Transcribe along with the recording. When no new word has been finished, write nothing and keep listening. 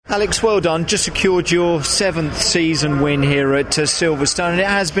Alex, well done. Just secured your 7th season win here at Silverstone, and it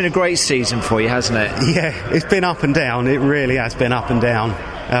has been a great season for you, hasn't it? Yeah, it's been up and down. It really has been up and down.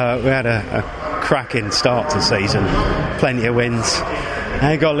 We had a cracking start to the season, plenty of wins.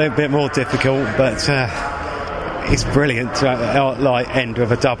 And it got a little bit more difficult, but it's brilliant to end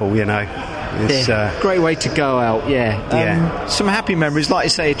with a double, you know. It's great way to go out, yeah. Some happy memories, like I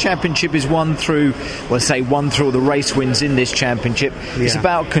say, a championship is won through all the race wins in this championship. Yeah. It's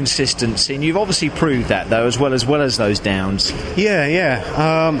about consistency, and you've obviously proved that, though, as well as those downs.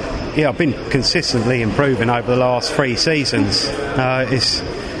 I've been consistently improving over the last 3 seasons.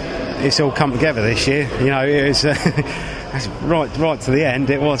 It's all come together this year, you know. It's right to the end.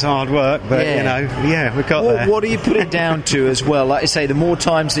 It was hard work, but we got there. What do you put it down to as well? Like I say, the more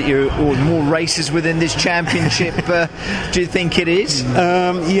times that or more races within this championship, do you think it is?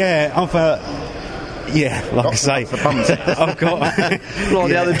 Like I say, I've got a lot of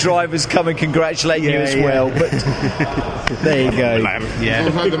the other drivers come and congratulate you as well. But there you go.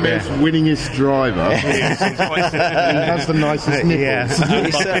 Although the most winningest driver, he has the nicest nipples.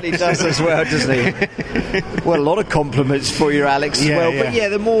 He certainly does as well, doesn't he? Well, a lot of compliments for you, Alex, as well. But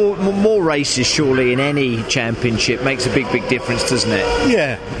the more races, surely, in any championship makes a big difference, doesn't it?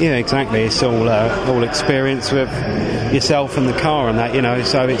 Yeah, exactly. It's all experience with yourself and the car and that, you know.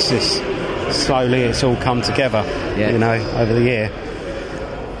 So it's just slowly it's all come together, you know, over the year.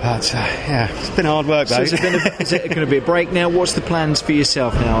 But it's been hard work, though. So is it going to be a break now? What's the plans for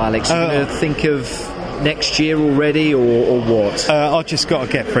yourself now, Alex? Are you going to think of next year already, or what? I've just got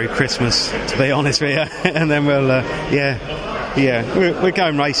to get through Christmas, to be honest with you, and then we'll we're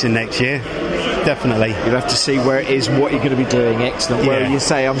going racing next year. Definitely. You'll have to see where it is, what you're going to be doing. Excellent. Well, you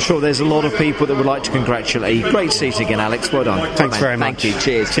say, I'm sure there's a lot of people that would like to congratulate you. Great seat again, Alex. Well done. Thanks very much. Thank you.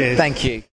 Cheers. Cheers. Thank you.